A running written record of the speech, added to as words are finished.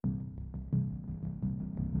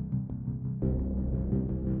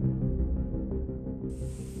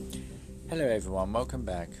Hello everyone, welcome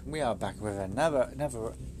back. We are back with another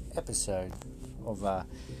episode of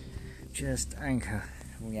Just Anchor.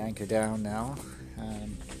 We anchor down now.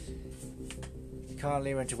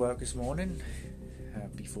 Carly went to work this morning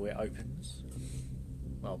before it opens.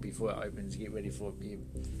 Well, before it opens, get ready for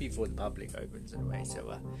before the public opens anyway.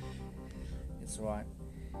 So it's alright.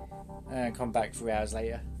 Come back 3 hours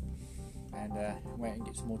later and went and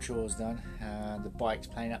get some more chores done. The bike's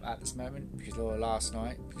playing up at this moment because last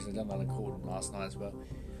night, because I done my recording last night as well,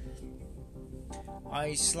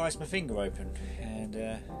 I sliced my finger open and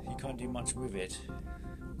you can't do much with it.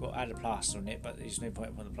 Got add a plaster on it, but there's no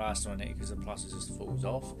point putting the plaster on it because the plaster just falls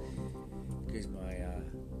off because my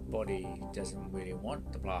body doesn't really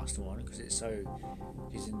want the plaster on because it's so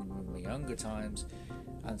used in my younger times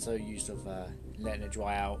and so used of letting it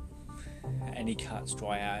dry out. Any cuts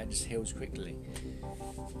dry out and just heals quickly.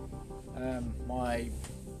 My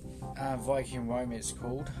Viking Roam, it's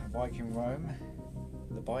called Viking Roam,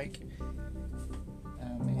 the bike. It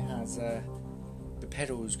has the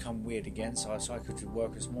pedals come weird again, so I cycled to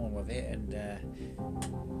work this morning with it, and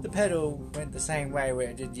the pedal went the same way where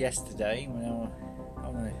it did yesterday when I was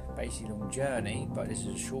on a basically long journey, but this is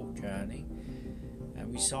a short journey, and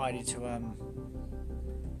we decided to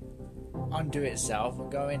undo itself and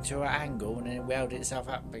go into an angle and then it weld itself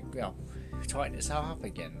up, tighten itself up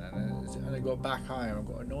again, and I got back home and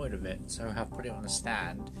got annoyed with it, so I put it on a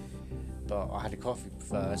stand, but I had a coffee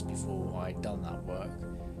first before I'd done that work,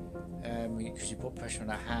 because you put pressure on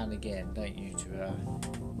that hand again, don't you,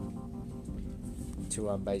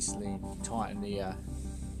 to basically tighten the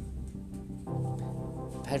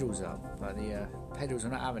pedals up, but the pedals are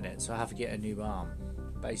not having it, so I have to get a new arm,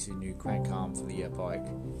 basically a new crank arm for the bike.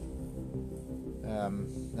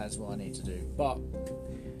 That's what I need to do. But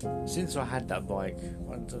since I had that bike,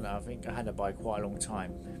 I don't know, I think I had that bike quite a long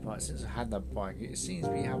time. But since I had that bike, it seems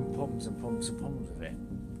to be having problems with it.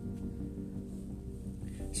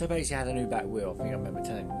 So basically, I had a new back wheel. I think I remember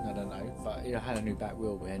telling you, I don't know, but I had a new back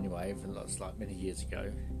wheel anyway, for like many years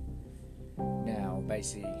ago. Now,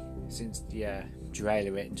 basically, since the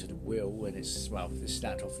derailleur went into the wheel, and it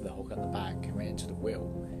snapped off the hook at the back and went into the wheel,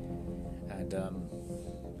 and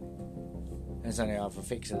there's only how to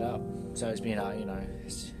fix it up. So it's been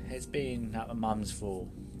it's been at my mum's for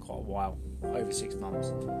quite a while, over 6 months,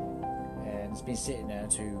 and it's been sitting there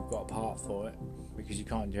until you got a part for it, because you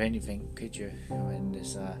can't do anything, could you, when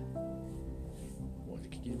this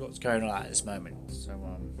what's going on at this moment. So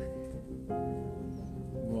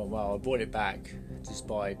I brought it back just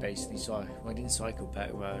by basically I didn't cycle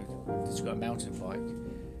back, I just got a mountain bike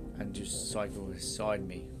and just cycled beside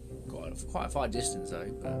me. Got quite a far distance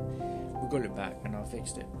though, but we got it back and I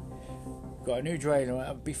fixed it. Got a new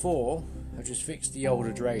derailleur. Before, I just fixed the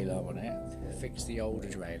older derailleur on it,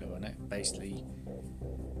 basically,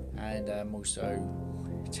 and also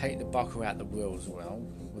take the buckle out the wheel as well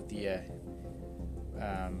with the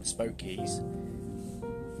spoke keys,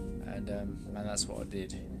 and that's what I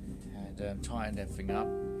did, and tightened everything up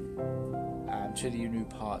until the new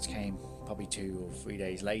parts came probably 2 or 3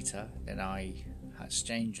 days later. Then I had to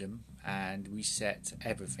change them and reset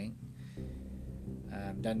everything,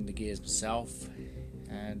 done the gears myself,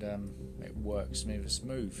 and it works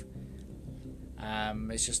smooth.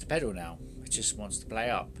 It's just a pedal now, it just wants to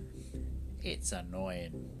play up. It's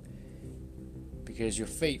annoying because your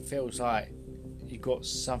feet feels like you got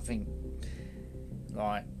something,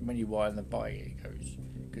 like when you ride on the bike, it goes,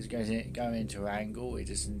 because going into an angle, it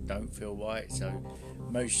just don't feel right. So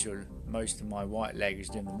most of my right leg is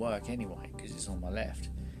doing the work anyway because it's on my left.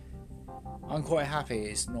 I'm quite happy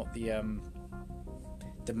it's not the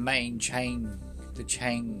main chain, the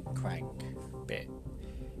chain crank bit,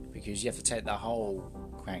 because you have to take the whole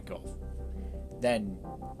crank off. Then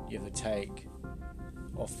you have to take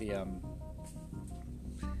off the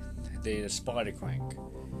spider crank,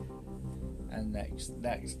 and that's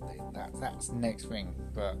the next thing.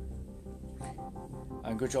 But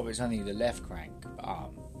a good job it's only the left crank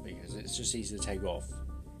arm, because it's just easy to take off.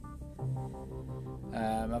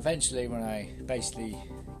 Eventually, when I basically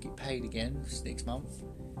get paid again this next month,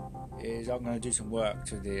 is I'm going to do some work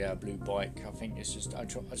to the blue bike. I think it's just I'm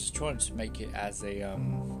just trying to make it as a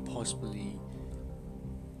possibly.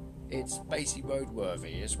 It's basically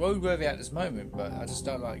roadworthy. It's roadworthy at this moment, but I just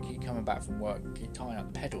don't like keep coming back from work and keep tying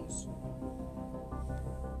up the pedals.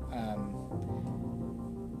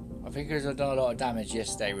 I think because I've done a lot of damage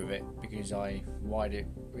yesterday with it, because I wired it,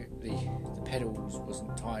 the pedals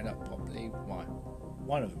wasn't tying up properly.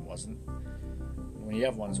 One of them wasn't, when the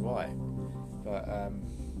other one's right. But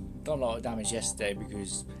done a lot of damage yesterday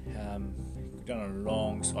because done a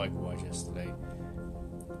long cycle ride yesterday.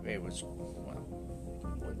 It was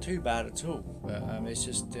too bad at all. But it's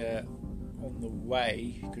just on the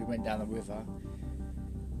way, because we went down the river,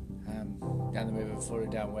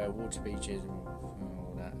 following down where Water Beach is and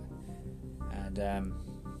all that, and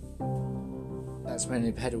that's when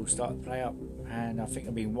the pedals started to play up, and I think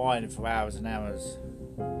I've been winding for hours and hours,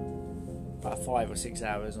 about 5 or 6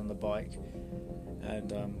 hours on the bike,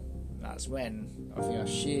 and that's when I think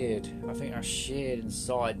I sheared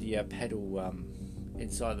inside the pedal,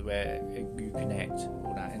 inside where you connect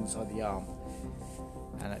all that inside the arm,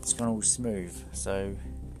 and it's gone all smooth. So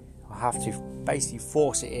I have to basically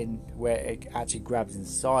force it in where it actually grabs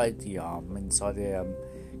inside the arm, inside the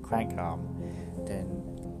crank arm. Then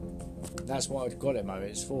that's what I've got at the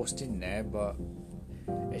moment. It's forced in there, but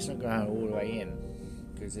it's not going all the way in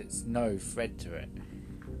because it's no thread to it.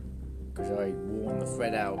 Because I worn the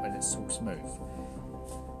thread out and it's all smooth.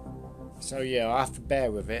 So yeah, I have to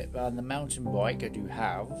bear with it. But on the mountain bike I did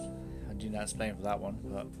not explain for that one,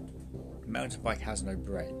 but the mountain bike has no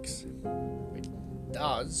brakes. It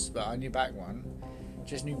does, but on your back one,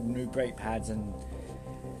 just new brake pads, and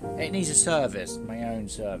it needs a service, my own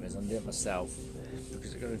service. I'm doing it myself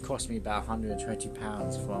because it's going to cost me about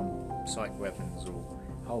 £120 from Cycle Weapons, or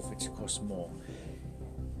Halfwich costs more.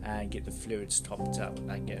 And get the fluids topped up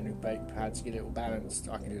and get a new brake pads, get it all balanced.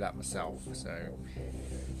 I can do that myself, so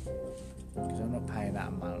because I'm not paying that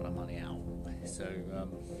amount of money out, so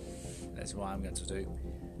that's what I'm going to do.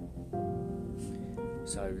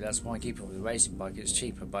 So that's why I keep it with the racing bike. It's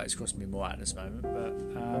cheaper, but it's costing me more at this moment.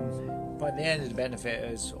 But by the end of the benefit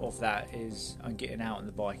of that is I'm getting out on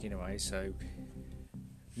the bike anyway, so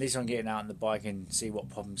at least I'm getting out on the bike and see what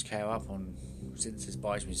problems came up on, since this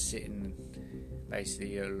bike's been sitting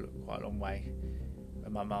basically quite a long way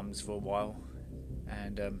at my mum's for a while,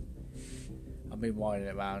 and I've been winding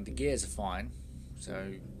it around. The gears are fine,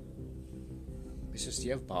 so it's just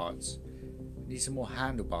the other parts. I need some more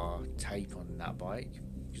handlebar tape on that bike,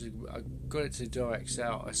 because I got it to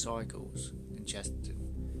Direxel Cycles in Chesterton.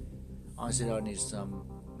 I said I need some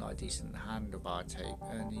like decent handlebar tape,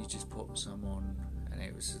 and he just put some on, and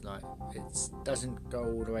it was like it doesn't go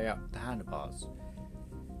all the way up the handlebars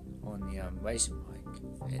on the racing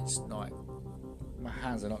bike. It's like my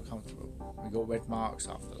hands are not comfortable. We got red marks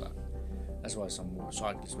after that. That's why some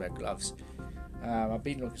cyclists wear gloves. I've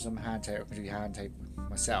been looking at some hand tape. I can do hand tape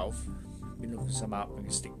myself. I've been looking some up and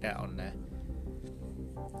can stick that on there.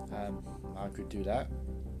 I could do that.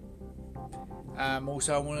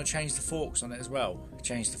 Also, I want to change the forks on it as well.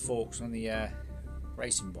 Change the forks on the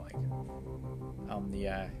racing bike, on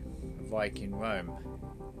the Viking Rome.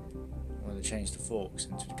 I want to change the forks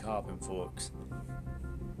into the carbon forks,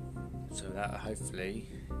 so that hopefully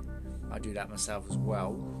I do that myself as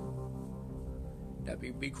well.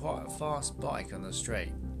 That'd be quite a fast bike on the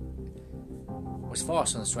straight. Well, it's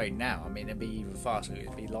fast on the straight now. I mean, it'd be even faster.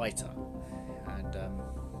 It'd be lighter, and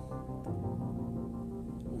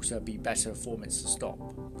also be better performance to stop.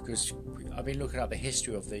 Because I've been looking up the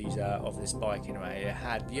history of these of this bike anyway.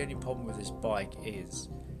 The only problem with this bike is.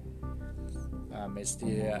 It's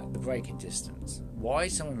the braking distance. Why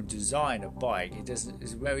someone would design a bike? It's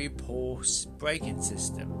a very poor braking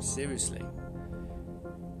system. Seriously,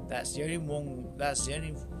 that's the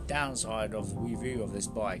only downside of the review of this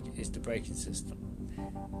bike is the braking system.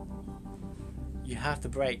 You have to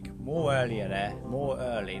brake more early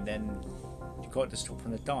than you got to stop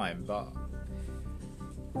on the dime. But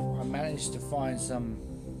I managed to find some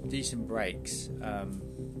decent brakes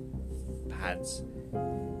pads.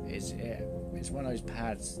 It's one of those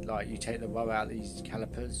pads, like you take the rubber out of these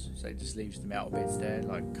calipers, so it just leaves the metal bits there,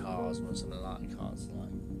 like cars or something like cars,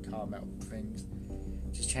 like car metal things.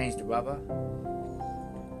 Just change the rubber.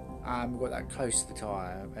 We've got that close to the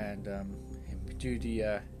tyre, and do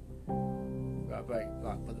the brake,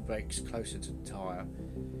 like put the brakes closer to the tyre.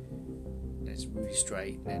 And it's really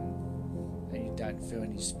straight, and you don't feel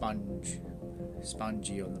any spongy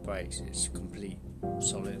on the brakes. It's complete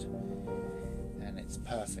solid. And it's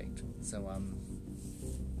perfect.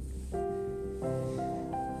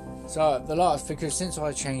 So the last, because since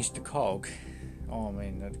I changed the cog,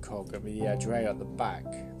 the dray at the back,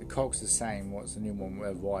 the cog's the same. What's the new one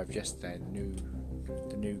arrived yesterday?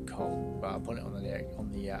 The new cog, but I put it on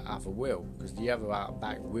the other wheel, because the other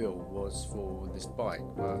back wheel was for this bike.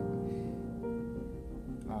 But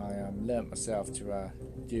I learnt myself to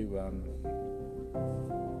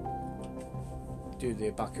do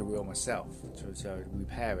the bucket wheel myself to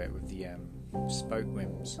repair it with the spoke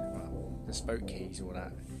rims, the spoke keys, all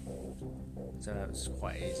that. So that was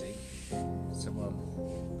quite easy. So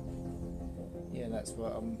yeah, that's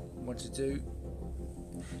what I want to do.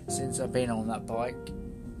 Since I've been on that bike,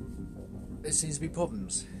 there seems to be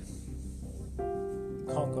problems.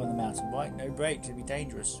 can't go on the mountain bike, no brakes, it'd be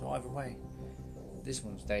dangerous either way. This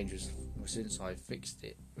one's dangerous since I fixed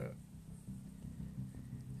it, but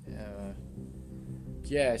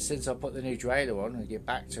yeah, since I put the new trailer on and get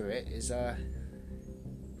back to it, is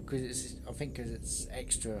because it's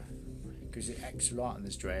extra light on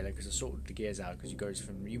this trailer, because I sorted the gears out, because it goes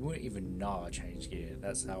from, you wouldn't even know I changed gear.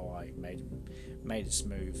 That's how I made it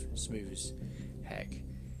smooth as heck.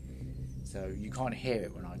 So you can't hear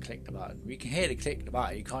it when I click the button. You can hear the click the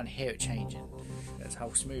button, you can't hear it changing. That's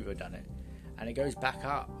how smooth I've done it. And it goes back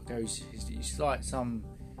up. It's like some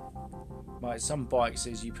bike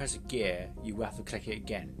says you press a gear, you have to click it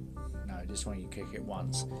again. No, this one you click it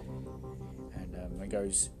once, and it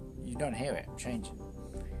goes. You don't hear it changing.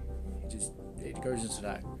 It goes into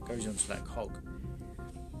that cog.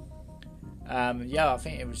 I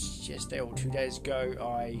think it was yesterday or 2 days ago.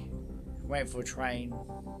 I went for a train,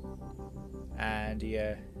 and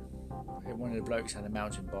one of the blokes had a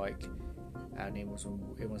mountain bike, and it was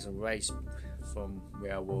a race from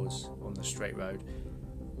where I was on the straight road,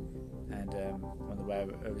 and on the way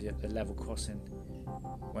over the level crossing,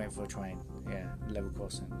 waiting for a train. Yeah, level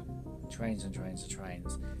crossing, trains and trains and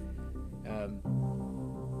trains.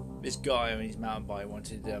 This guy on his mountain bike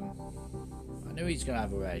wanted. I knew he was going to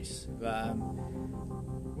have a race, but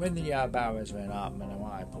when the barriers went up and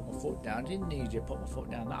I put my foot down, I didn't need to put my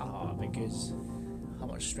foot down that hard, because how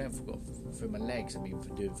much strength I've got through my legs I've been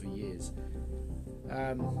doing for years.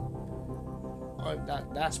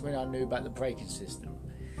 That's when I knew about the braking system,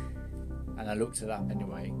 and I looked it up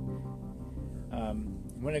anyway.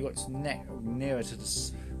 When I got nearer to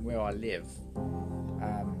where I live,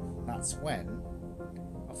 that's when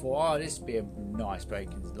I thought, this would be a nice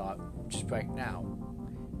braking, like just brake now.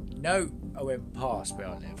 No, I went past where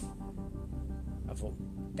I live. I thought,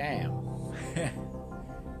 damn.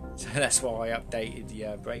 So that's why I updated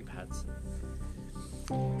the brake pads.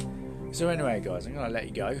 So anyway, guys, I'm going to let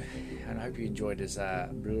you go, and I hope you enjoyed this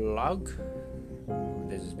vlog.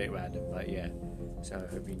 This is a bit random, but yeah. So I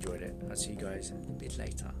hope you enjoyed it. I'll see you guys a bit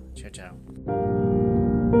later. Ciao, ciao.